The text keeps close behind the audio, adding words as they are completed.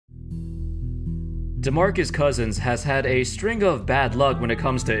DeMarcus Cousins has had a string of bad luck when it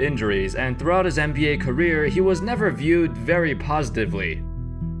comes to injuries, and throughout his NBA career, he was never viewed very positively.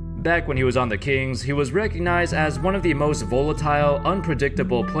 Back when he was on the Kings, he was recognized as one of the most volatile,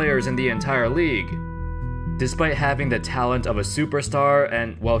 unpredictable players in the entire league. Despite having the talent of a superstar,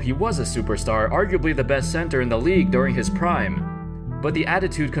 and well, he was a superstar, arguably the best center in the league during his prime, but the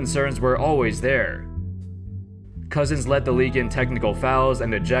attitude concerns were always there. Cousins led the league in technical fouls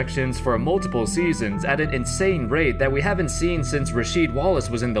and ejections for multiple seasons at an insane rate that we haven't seen since Rasheed Wallace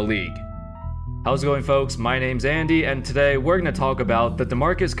was in the league. How's it going, folks? My name's Andy, and today we're going to talk about the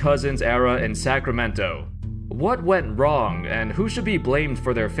DeMarcus Cousins era in Sacramento. What went wrong, and who should be blamed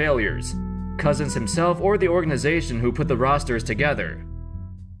for their failures? Cousins himself or the organization who put the rosters together?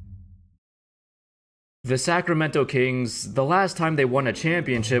 The Sacramento Kings, the last time they won a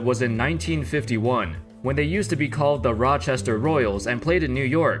championship was in 1951, when they used to be called the Rochester Royals and played in New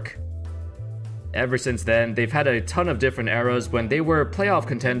York. Ever since then, they've had a ton of different eras when they were playoff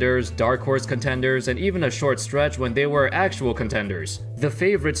contenders, dark horse contenders, and even a short stretch when they were actual contenders, the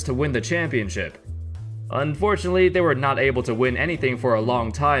favorites to win the championship. Unfortunately, they were not able to win anything for a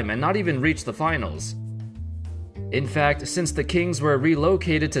long time and not even reach the finals. In fact, since the Kings were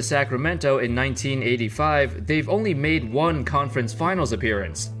relocated to Sacramento in 1985, they've only made one conference finals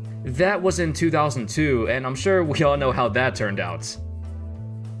appearance. That was in 2002, and I'm sure we all know how that turned out.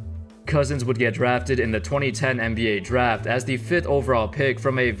 Cousins would get drafted in the 2010 NBA draft as the 5th overall pick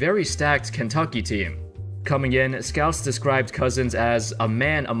from a very stacked Kentucky team. Coming in, scouts described Cousins as a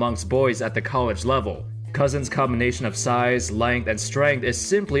man amongst boys at the college level. Cousins' combination of size, length, and strength is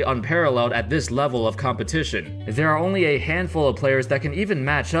simply unparalleled at this level of competition. There are only a handful of players that can even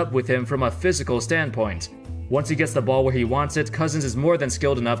match up with him from a physical standpoint. Once he gets the ball where he wants it, Cousins is more than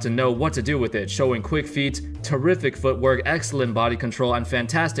skilled enough to know what to do with it, showing quick feet, terrific footwork, excellent body control, and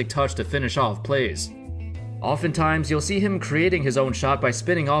fantastic touch to finish off plays. Oftentimes, you'll see him creating his own shot by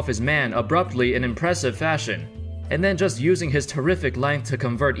spinning off his man abruptly in impressive fashion, and then just using his terrific length to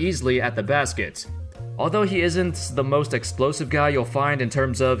convert easily at the basket. Although he isn't the most explosive guy you'll find in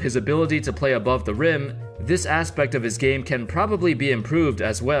terms of his ability to play above the rim, this aspect of his game can probably be improved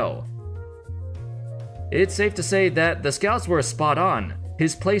as well. It's safe to say that the scouts were spot on.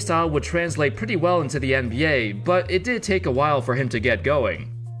 His playstyle would translate pretty well into the NBA, but it did take a while for him to get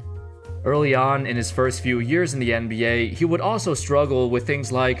going. Early on, in his first few years in the NBA, he would also struggle with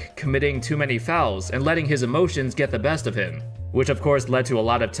things like committing too many fouls and letting his emotions get the best of him, which of course led to a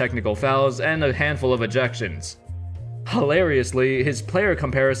lot of technical fouls and a handful of ejections. Hilariously, his player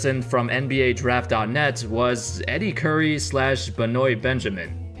comparison from NBADraft.net was Eddie Curry / Benoit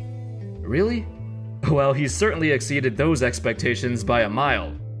Benjamin. Really? Well, he certainly exceeded those expectations by a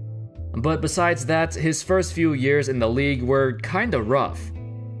mile. But besides that, his first few years in the league were kinda rough.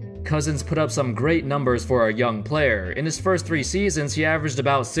 Cousins put up some great numbers for a young player. In his first 3 seasons, he averaged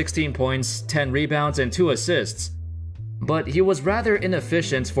about 16 points, 10 rebounds, and 2 assists. But he was rather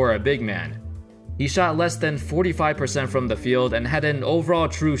inefficient for a big man. He shot less than 45% from the field and had an overall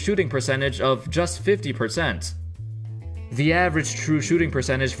true shooting percentage of just 50%. The average true shooting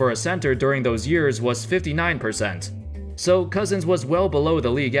percentage for a center during those years was 59%, so Cousins was well below the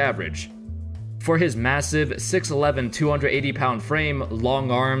league average. For his massive 6'11", 280-pound frame, long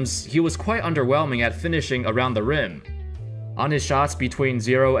arms, he was quite underwhelming at finishing around the rim. On his shots between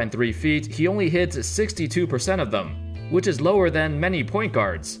 0 and 3 feet, he only hit 62% of them, which is lower than many point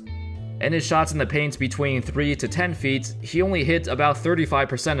guards. And his shots in the paint between 3 to 10 feet, he only hit about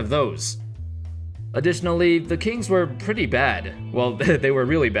 35% of those. Additionally, the Kings were pretty bad. Well, they were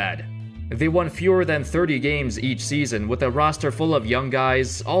really bad. They won fewer than 30 games each season with a roster full of young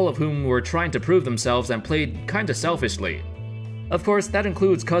guys, all of whom were trying to prove themselves and played kinda selfishly. Of course, that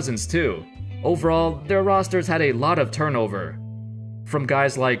includes Cousins too. Overall, their rosters had a lot of turnover. From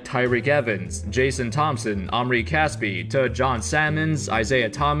guys like Tyreke Evans, Jason Thompson, Omri Caspi, to John Salmons, Isaiah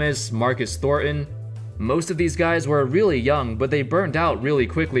Thomas, Marcus Thornton. Most of these guys were really young, but they burned out really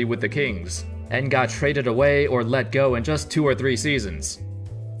quickly with the Kings, and got traded away or let go in just 2 or 3 seasons.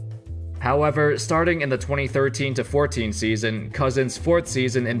 However, starting in the 2013-14 season, Cousins' 4th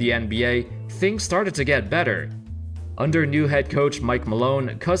season in the NBA, things started to get better. Under new head coach Mike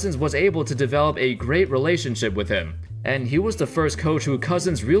Malone, Cousins was able to develop a great relationship with him, and he was the first coach who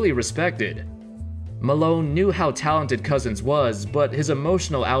Cousins really respected. Malone knew how talented Cousins was, but his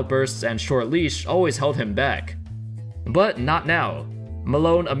emotional outbursts and short leash always held him back. But not now.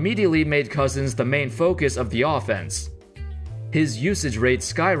 Malone immediately made Cousins the main focus of the offense. His usage rate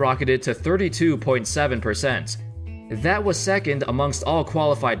skyrocketed to 32.7%. That was second amongst all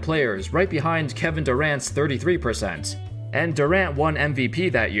qualified players, right behind Kevin Durant's 33%. And Durant won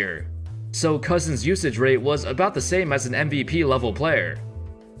MVP that year. so Cousins' usage rate was about the same as an MVP level player.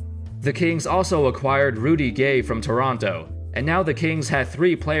 The Kings also acquired Rudy Gay from Toronto, and now the Kings had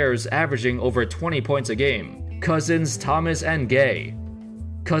 3 players averaging over 20 points a game: Cousins, Thomas, and Gay.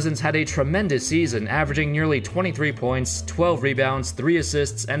 Cousins had a tremendous season, averaging nearly 23 points, 12 rebounds, 3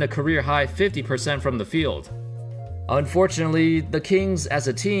 assists, and a career-high 50% from the field. Unfortunately, the Kings as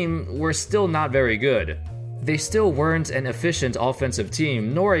a team were still not very good. They still weren't an efficient offensive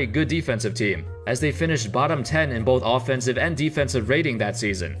team, nor a good defensive team, as they finished bottom 10 in both offensive and defensive rating that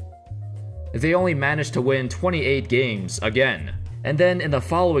season. They only managed to win 28 games again, and then in the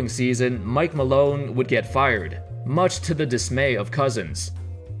following season, Mike Malone would get fired, much to the dismay of Cousins.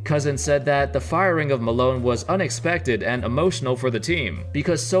 Cousins said that the firing of Malone was unexpected and emotional for the team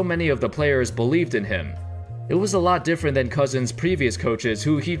because so many of the players believed in him. It was a lot different than Cousins' previous coaches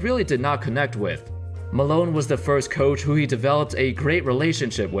who he really did not connect with. Malone was the first coach who he developed a great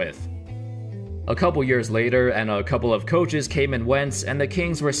relationship with. A couple years later, and a couple of coaches came and went, and the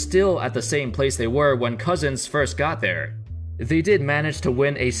Kings were still at the same place they were when Cousins first got there. They did manage to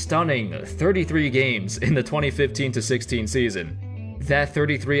win a stunning 33 games in the 2015-16 season. That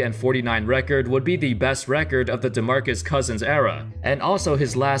 33-49 record would be the best record of the DeMarcus Cousins era, and also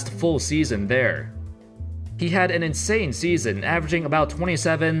his last full season there. He had an insane season, averaging about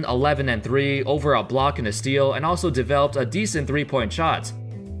 27, 11, and 3, over a block and a steal, and also developed a decent three-point shot.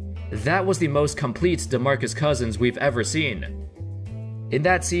 That was the most complete DeMarcus Cousins we've ever seen. In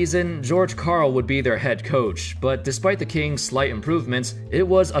that season, George Karl would be their head coach, but despite the Kings' slight improvements, it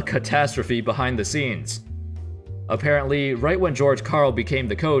was a catastrophe behind the scenes. Apparently, right when George Karl became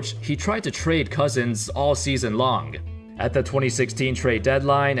the coach, he tried to trade Cousins all season long, at the 2016 trade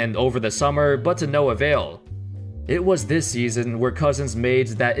deadline and over the summer, but to no avail. It was this season where Cousins made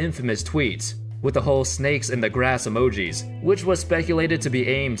that infamous tweet, with the whole snakes in the grass emojis, which was speculated to be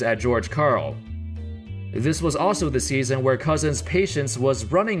aimed at George Karl. This was also the season where Cousins' patience was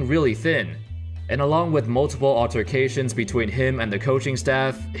running really thin, and along with multiple altercations between him and the coaching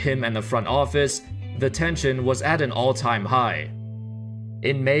staff, him and the front office, the tension was at an all-time high.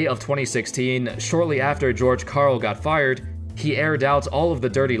 In May of 2016, shortly after George Karl got fired, he aired out all of the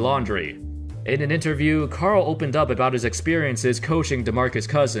dirty laundry. In an interview, Karl opened up about his experiences coaching DeMarcus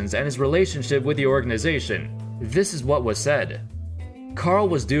Cousins and his relationship with the organization. This is what was said. Karl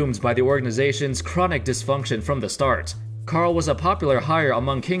was doomed by the organization's chronic dysfunction from the start. Karl was a popular hire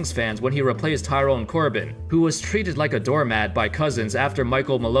among Kings fans when he replaced Tyrone Corbin, who was treated like a doormat by Cousins after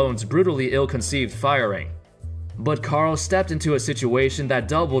Michael Malone's brutally ill-conceived firing. But Karl stepped into a situation that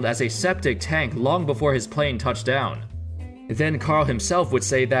doubled as a septic tank long before his plane touched down. Then Karl himself would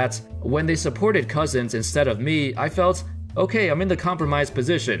say that, when they supported Cousins instead of me, I felt, okay, I'm in the compromised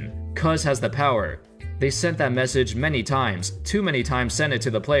position. Cuz has the power. They sent that message many times, too many times sent it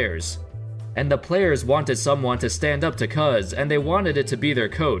to the players. And the players wanted someone to stand up to Cuz, and they wanted it to be their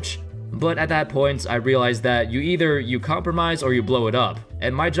coach. But at that point, I realized that you compromise or you blow it up,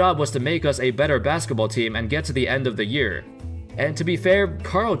 and my job was to make us a better basketball team and get to the end of the year. And to be fair,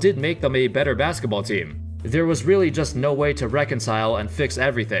 Karl did make them a better basketball team. There was really just no way to reconcile and fix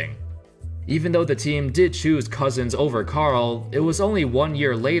everything. Even though the team did choose Cousins over Karl, it was only 1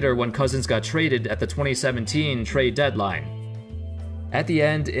 year later when Cousins got traded at the 2017 trade deadline. At the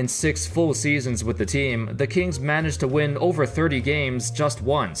end, in 6 full seasons with the team, the Kings managed to win over 30 games just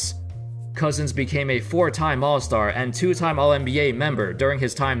once. Cousins became a 4-time All-Star and 2-time All-NBA member during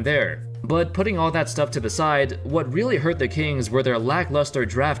his time there. But putting all that stuff to the side, what really hurt the Kings were their lackluster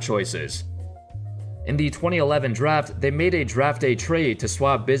draft choices. In the 2011 draft, they made a draft day trade to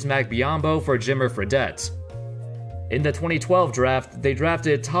swap Bismack Biyombo for Jimmer Fredette. In the 2012 draft, they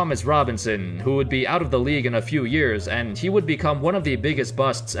drafted Thomas Robinson, who would be out of the league in a few years, and he would become one of the biggest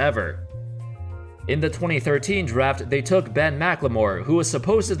busts ever. In the 2013 draft, they took Ben McLemore, who was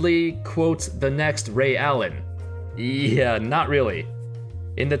supposedly, quote, the next Ray Allen. Yeah, not really.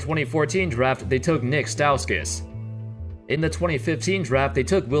 In the 2014 draft, they took Nick Stauskas. In the 2015 draft, they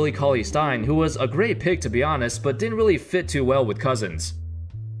took Willie Cauley-Stein, who was a great pick to be honest, but didn't really fit too well with Cousins.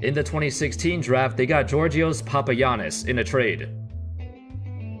 In the 2016 draft, they got Georgios Papagiannis in a trade.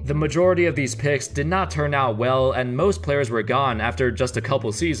 The majority of these picks did not turn out well, and most players were gone after just a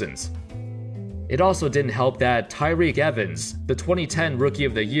couple seasons. It also didn't help that Tyreke Evans, the 2010 Rookie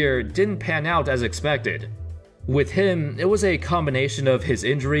of the Year, didn't pan out as expected. With him, it was a combination of his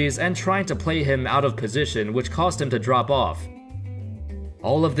injuries and trying to play him out of position, which caused him to drop off.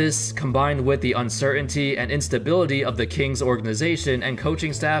 All of this, combined with the uncertainty and instability of the Kings organization and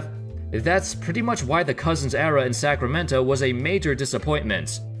coaching staff, that's pretty much why the Cousins era in Sacramento was a major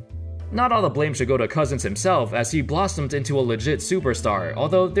disappointment. Not all the blame should go to Cousins himself, as he blossomed into a legit superstar,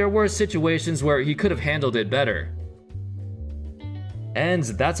 although there were situations where he could have handled it better. And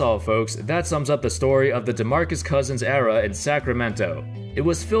that's all, folks. That sums up the story of the DeMarcus Cousins era in Sacramento. It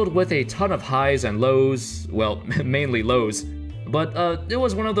was filled with a ton of highs and lows, well, mainly lows, but it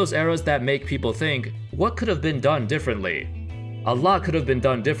was one of those eras that make people think, what could have been done differently? A lot could have been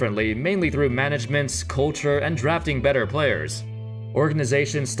done differently, mainly through management, culture, and drafting better players.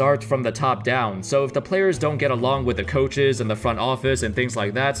 Organizations start from the top down, so if the players don't get along with the coaches and the front office and things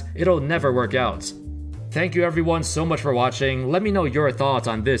like that, it'll never work out. Thank you everyone so much for watching. Let me know your thoughts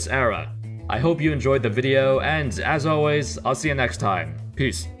on this era. I hope you enjoyed the video, and as always, I'll see you next time.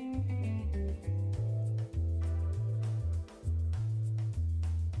 Peace.